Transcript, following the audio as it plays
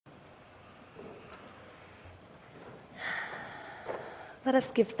Let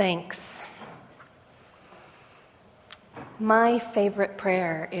us give thanks. My favorite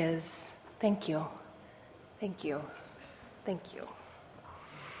prayer is, thank you, thank you, thank you.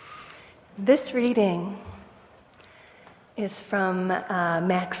 This reading is from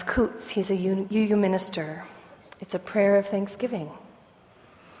Max Kutz. He's a UU minister. It's a prayer of thanksgiving.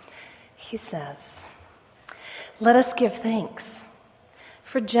 He says, "Let us give thanks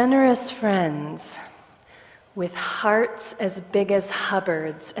for generous friends with hearts as big as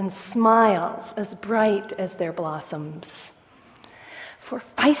Hubbard's and smiles as bright as their blossoms, for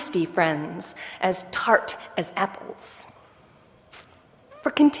feisty friends as tart as apples,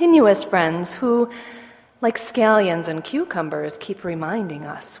 for continuous friends who, like scallions and cucumbers, keep reminding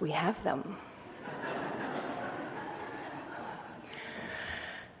us we have them,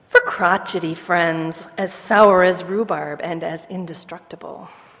 for crotchety friends as sour as rhubarb and as indestructible,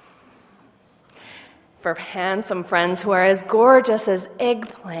 for handsome friends who are as gorgeous as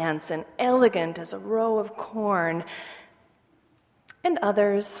eggplants and elegant as a row of corn, and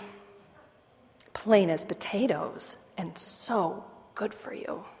others plain as potatoes and so good for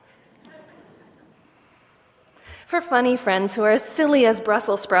you. For funny friends who are as silly as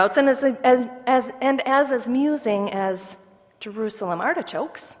Brussels sprouts and as amusing as Jerusalem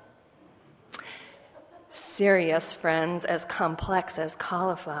artichokes. Serious friends as complex as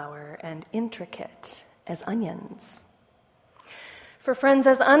cauliflower and intricate as onions. For friends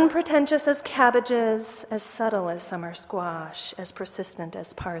as unpretentious as cabbages, as subtle as summer squash, as persistent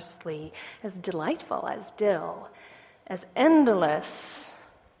as parsley, as delightful as dill, as endless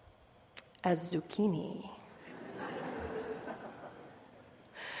as zucchini.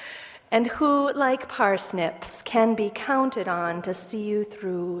 And who, like parsnips, can be counted on to see you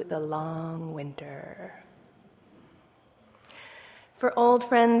through the long winter. For old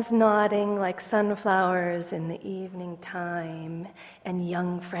friends nodding like sunflowers in the evening time, and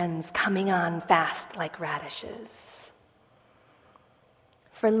young friends coming on fast like radishes.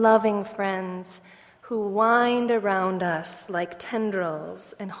 For loving friends who wind around us like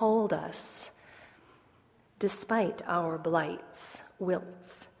tendrils and hold us, despite our blights,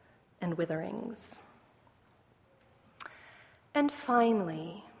 wilts, and witherings. And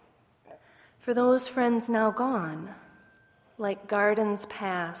finally, for those friends now gone, like gardens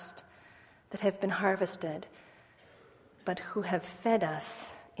past that have been harvested, but who have fed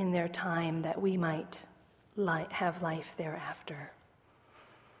us in their time that we might have life thereafter.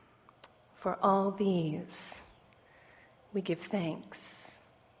 For all these, we give thanks.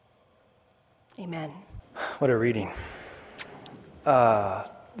 Amen." What a reading.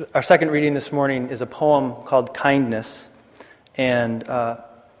 Our second reading this morning is a poem called Kindness, and I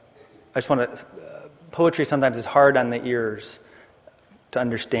just want to... Poetry sometimes is hard on the ears to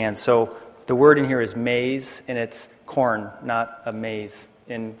understand. So the word in here is maize, and it's corn, not a maze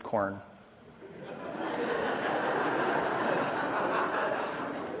in corn.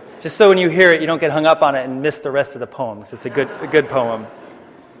 Just so when you hear it, you don't get hung up on it and miss the rest of the poems. It's a good poem.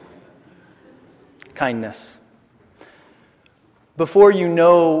 Kindness. Before you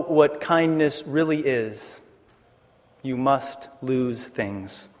know what kindness really is, you must lose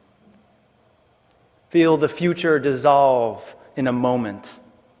things. Feel the future dissolve in a moment,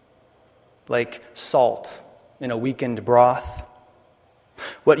 like salt in a weakened broth.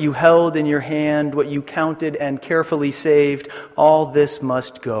 What you held in your hand, what you counted and carefully saved, all this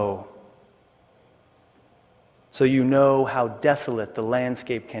must go. So you know how desolate the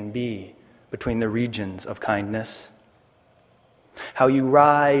landscape can be between the regions of kindness. How you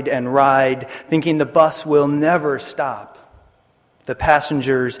ride and ride, thinking the bus will never stop. The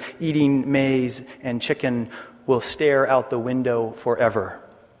passengers eating maize and chicken will stare out the window forever.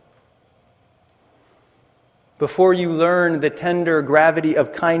 Before you learn the tender gravity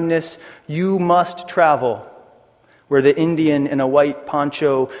of kindness, you must travel where the Indian in a white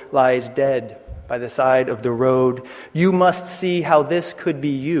poncho lies dead by the side of the road. You must see how this could be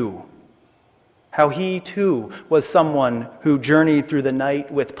you. How he, too, was someone who journeyed through the night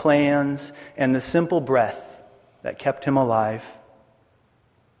with plans and the simple breath that kept him alive.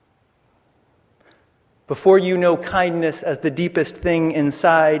 Before you know kindness as the deepest thing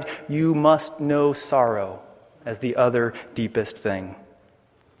inside, you must know sorrow as the other deepest thing.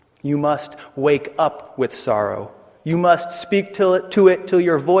 You must wake up with sorrow. You must speak to it till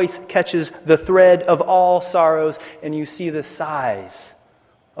your voice catches the thread of all sorrows and you see the size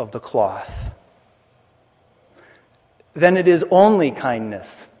of the cloth. Then it is only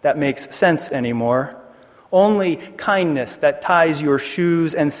kindness that makes sense anymore. Only kindness that ties your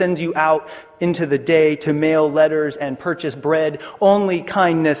shoes and sends you out into the day to mail letters and purchase bread. Only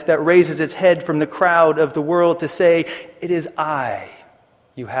kindness that raises its head from the crowd of the world to say, "It is I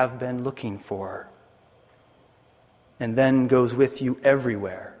you have been looking for, and then goes with you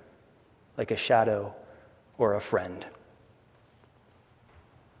everywhere, like a shadow or a friend.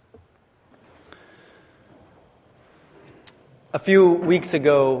 A few weeks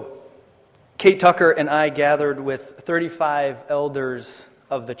ago, Kate Tucker and I gathered with 35 elders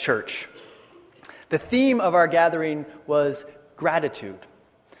of the church. The theme of our gathering was gratitude,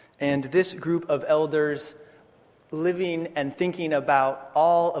 and this group of elders living and thinking about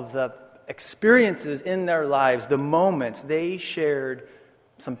all of the experiences in their lives, the moments, they shared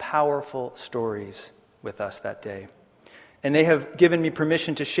some powerful stories with us that day. And they have given me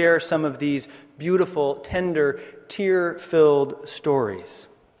permission to share some of these beautiful, tender, tear-filled stories.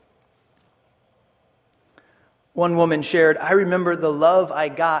 One woman shared, "I remember the love I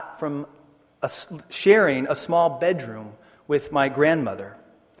got from sharing a small bedroom with my grandmother,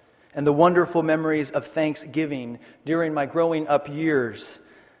 and the wonderful memories of Thanksgiving during my growing up years.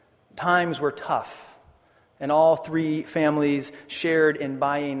 Times were tough, and all three families shared in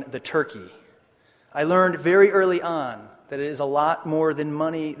buying the turkey. I learned very early on that it is a lot more than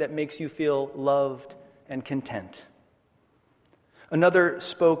money that makes you feel loved and content." Another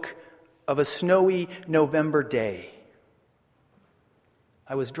spoke of a snowy November day.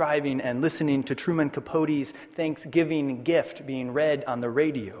 "I was driving and listening to Truman Capote's Thanksgiving Gift being read on the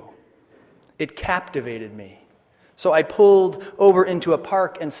radio. It captivated me. So I pulled over into a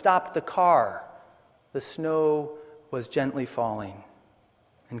park and stopped the car. The snow was gently falling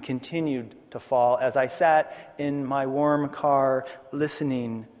and continued to fall as I sat in my warm car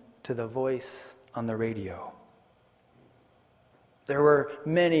listening to the voice on the radio." There were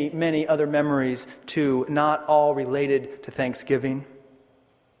many, many other memories too, not all related to Thanksgiving.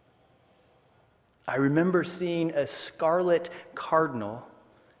 I remember seeing a scarlet cardinal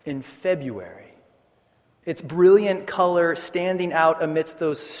in February, its brilliant color standing out amidst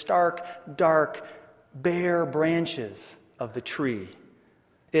those stark, dark, bare branches of the tree.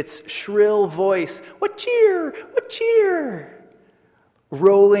 Its shrill voice, "What cheer? What cheer?"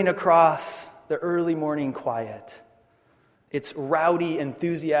 rolling across the early morning quiet. Its rowdy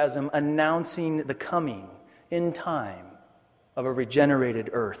enthusiasm announcing the coming, in time, of a regenerated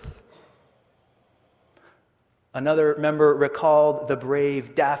earth. Another member recalled the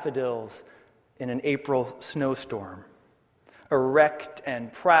brave daffodils in an April snowstorm, erect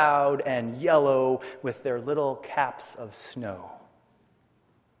and proud and yellow with their little caps of snow.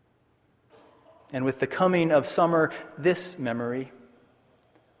 And with the coming of summer, this memory: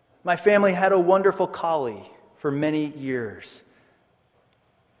 my family had a wonderful collie for many years.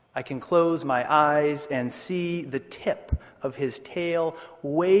 I can close my eyes and see the tip of his tail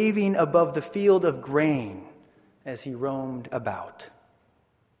waving above the field of grain as he roamed about.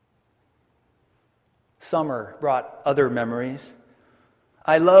 Summer brought other memories.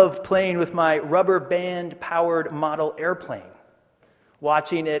 I loved playing with my rubber band-powered model airplane,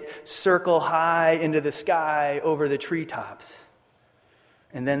 watching it circle high into the sky over the treetops.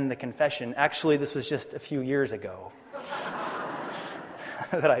 And then the confession, actually this was just a few years ago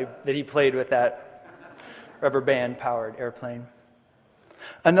that he played with that rubber band-powered airplane.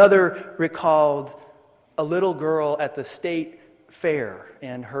 Another recalled a little girl at the state fair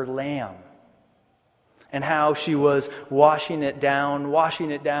and her lamb, and how she was washing it down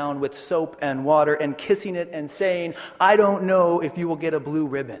with soap and water and kissing it and saying, "I don't know if you will get a blue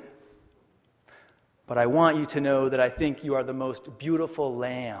ribbon, but I want you to know that I think you are the most beautiful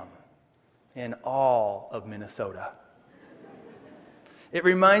lamb in all of Minnesota." It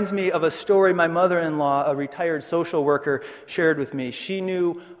reminds me of a story my mother-in-law, a retired social worker, shared with me. She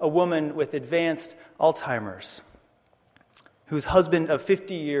knew a woman with advanced Alzheimer's whose husband of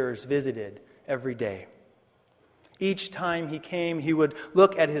 50 years visited every day. Each time he came, he would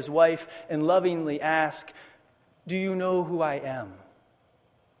look at his wife and lovingly ask, "Do you know who I am?"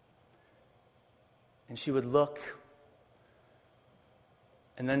 And she would look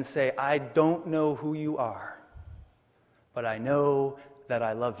and then say, "I don't know who you are, but I know that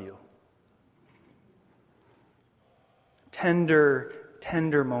I love you." Tender,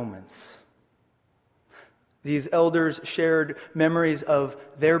 tender moments. These elders shared memories of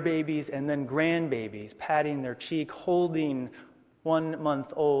their babies and then grandbabies patting their cheek, holding 1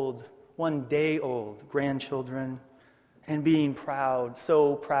 month old, 1 day old grandchildren, and being proud,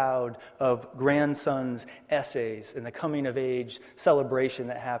 so proud of grandsons' essays and the coming of age celebration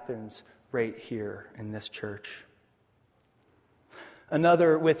that happens right here in this church.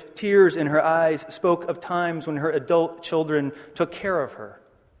 Another, with tears in her eyes, spoke of times when her adult children took care of her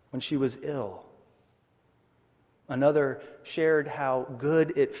when she was ill. Another shared how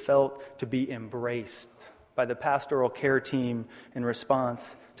good it felt to be embraced by the pastoral care team in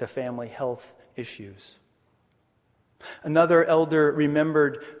response to family health issues. Another elder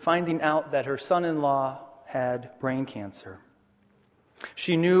remembered finding out that her son-in-law had brain cancer.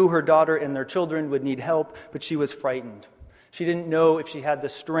 She knew her daughter and their children would need help, but she was frightened. She didn't know if she had the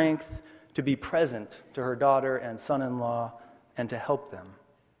strength to be present to her daughter and son-in-law and to help them.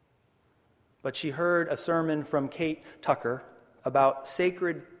 But she heard a sermon from Kate Tucker about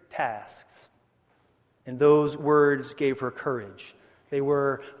sacred tasks, and those words gave her courage. They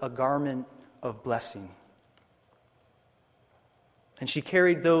were a garment of blessing. And she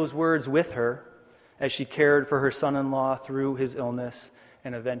carried those words with her as she cared for her son-in-law through his illness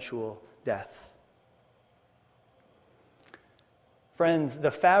and eventual death. Friends, the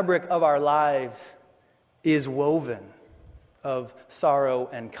fabric of our lives is woven of sorrow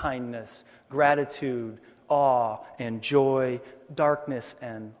and kindness, gratitude, awe and joy, darkness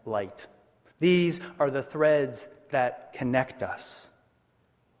and light. These are the threads that connect us.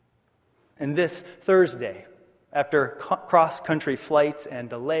 And this Thursday, after cross-country flights and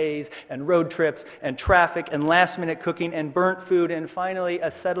delays and road trips and traffic and last-minute cooking and burnt food and finally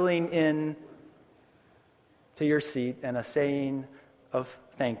a settling in to your seat and a saying of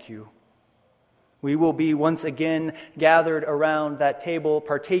thank you, we will be once again gathered around that table,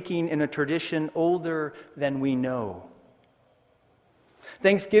 partaking in a tradition older than we know.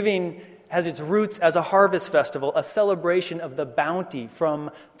 Thanksgiving has its roots as a harvest festival, a celebration of the bounty from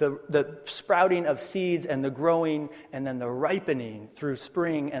the sprouting of seeds and the growing and then the ripening through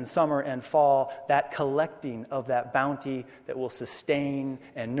spring and summer and fall, that collecting of that bounty that will sustain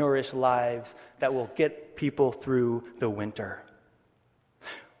and nourish lives, that will get people through the winter.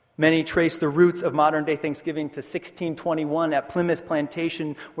 Many trace the roots of modern-day Thanksgiving to 1621 at Plymouth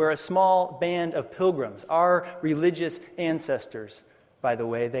Plantation, where a small band of pilgrims, our religious ancestors, by the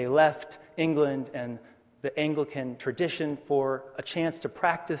way, they left England and the Anglican tradition for a chance to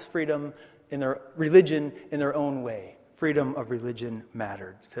practice freedom in their religion in their own way. Freedom of religion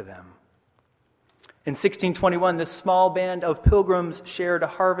mattered to them. In 1621, this small band of pilgrims shared a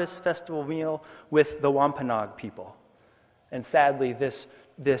harvest festival meal with the Wampanoag people. And sadly, this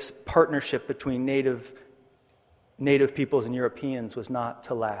partnership between native peoples and Europeans was not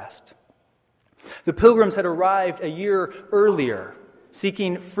to last. The pilgrims had arrived a year earlier,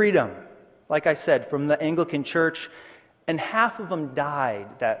 seeking freedom, like I said, from the Anglican Church, and half of them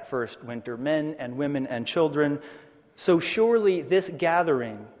died that first winter, men and women and children. So surely this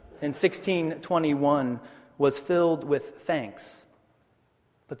gathering in 1621 was filled with thanks.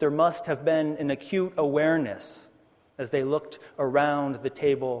 But there must have been an acute awareness as they looked around the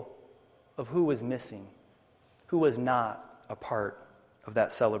table of who was missing, who was not a part of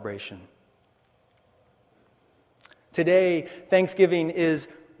that celebration. Today, Thanksgiving is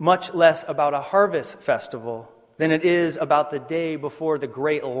much less about a harvest festival than it is about the day before the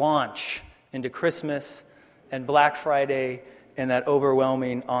great launch into Christmas and Black Friday and that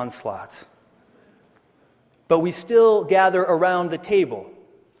overwhelming onslaught. But we still gather around the table.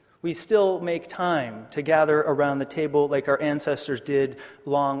 We still make time to gather around the table like our ancestors did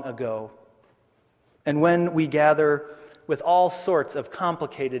long ago. And when we gather with all sorts of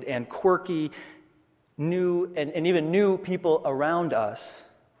complicated and quirky new and even new people around us,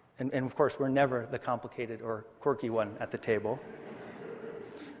 and of course we're never the complicated or quirky one at the table,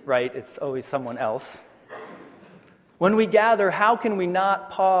 right? It's always someone else. When we gather, how can we not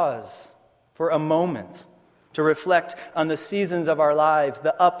pause for a moment to reflect on the seasons of our lives,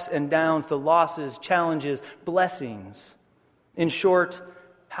 the ups and downs, the losses, challenges, blessings? In short,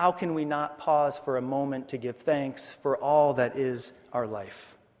 how can we not pause for a moment to give thanks for all that is our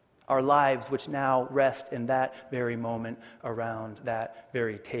life? Our lives which now rest in that very moment around that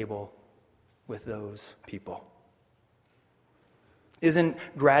very table with those people. Isn't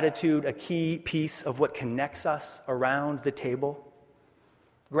gratitude a key piece of what connects us around the table?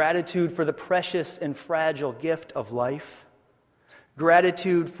 Gratitude for the precious and fragile gift of life.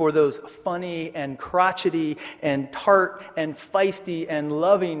 Gratitude for those funny and crotchety and tart and feisty and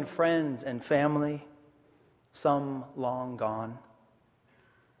loving friends and family, some long gone.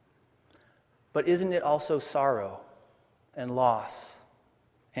 But isn't it also sorrow and loss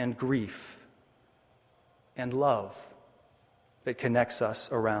and grief and love that connects us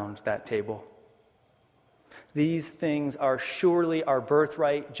around that table? These things are surely our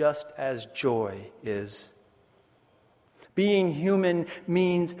birthright, just as joy is. Being human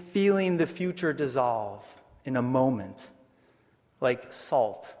means feeling the future dissolve in a moment, like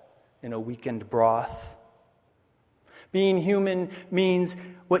salt in a weakened broth. Being human means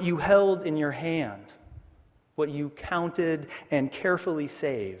what you held in your hand, what you counted and carefully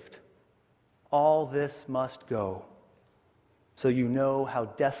saved, All this must go, so you know how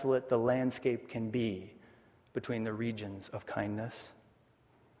desolate the landscape can be between the regions of kindness,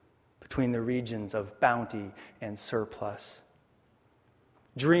 between the regions of bounty and surplus.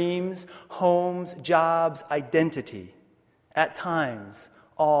 Dreams, homes, jobs, identity. At times,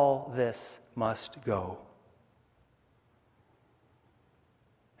 all this must go.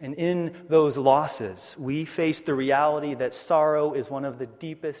 And in those losses, we face the reality that sorrow is one of the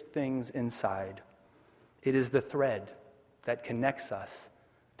deepest things inside. It is the thread that connects us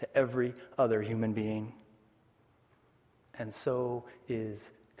to every other human being. And so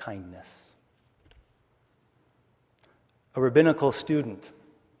is kindness. A rabbinical student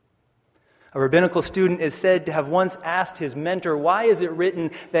is said to have once asked his mentor, why is it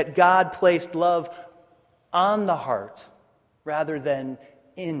written that God placed love on the heart rather than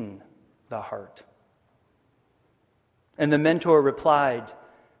in the heart? And the mentor replied,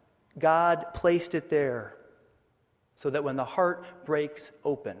 God placed it there so that when the heart breaks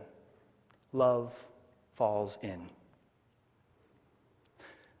open, love falls in.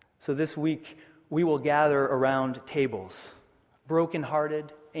 So this week, we will gather around tables,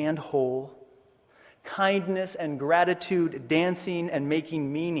 brokenhearted and whole, kindness and gratitude dancing and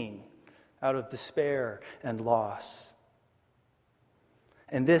making meaning out of despair and loss.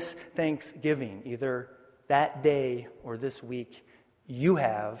 And this Thanksgiving, either that day or this week, you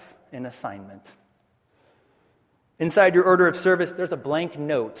have an assignment. Inside your order of service, there's a blank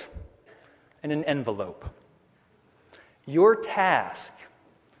note and an envelope. Your task,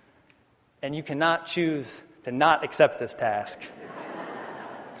 and you cannot choose to not accept this task,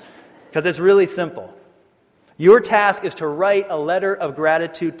 because it's really simple. Your task is to write a letter of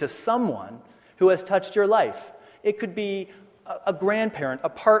gratitude to someone who has touched your life. It could be a grandparent, a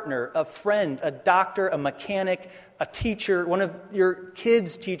partner, a friend, a doctor, a mechanic, a teacher, one of your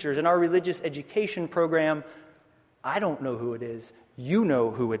kids' teachers in our religious education program. I don't know who it is. You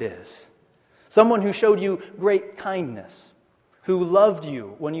know who it is. Someone who showed you great kindness, who loved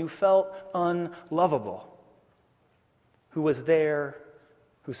you when you felt unlovable, who was there,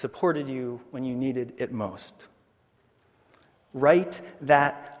 who supported you when you needed it most. Write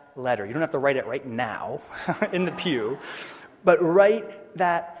that letter. You don't have to write it right now in the pew, but write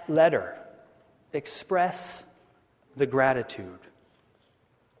that letter. Express the gratitude.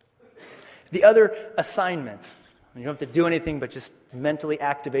 The other assignment, you don't have to do anything but just mentally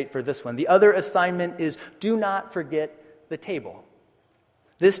activate for this one. The other assignment is do not forget the table.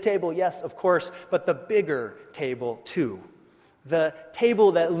 This table, yes, of course, but the bigger table too. The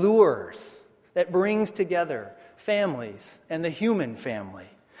table that lures, that brings together families and the human family.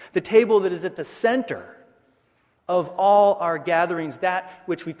 The table that is at the center of all our gatherings, that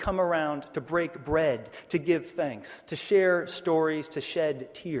which we come around to break bread, to give thanks, to share stories, to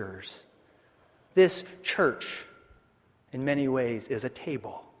shed tears. This church, in many ways, is a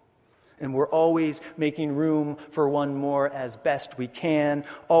table. And we're always making room for one more as best we can,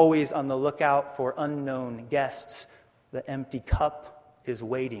 always on the lookout for unknown guests. The empty cup is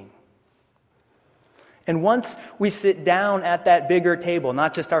waiting. And once we sit down at that bigger table,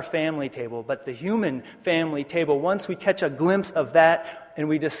 not just our family table, but the human family table, once we catch a glimpse of that and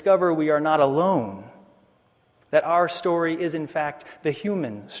we discover we are not alone, that our story is in fact the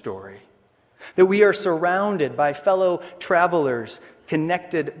human story, that we are surrounded by fellow travelers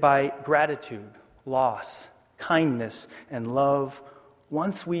connected by gratitude, loss, kindness, and love,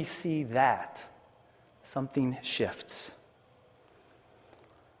 once we see that, something shifts.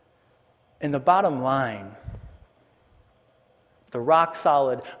 And the bottom line, the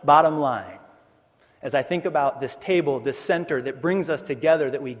rock-solid bottom line, as I think about this table, this center that brings us together,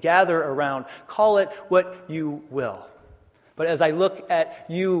 that we gather around, call it what you will. But as I look at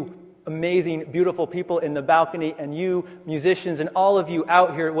you amazing, beautiful people in the balcony and you musicians and all of you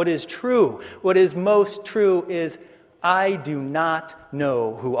out here, what is true, what is most true is I do not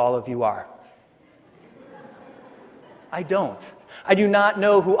know who all of you are. I don't. I do not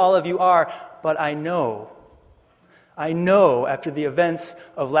know who all of you are, but I know after the events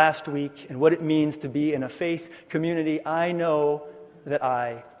of last week and what it means to be in a faith community, I know that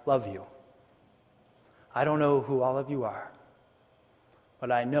I love you. I don't know who all of you are,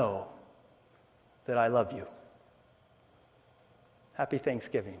 but I know that I love you. Happy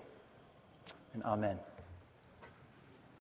Thanksgiving, and amen.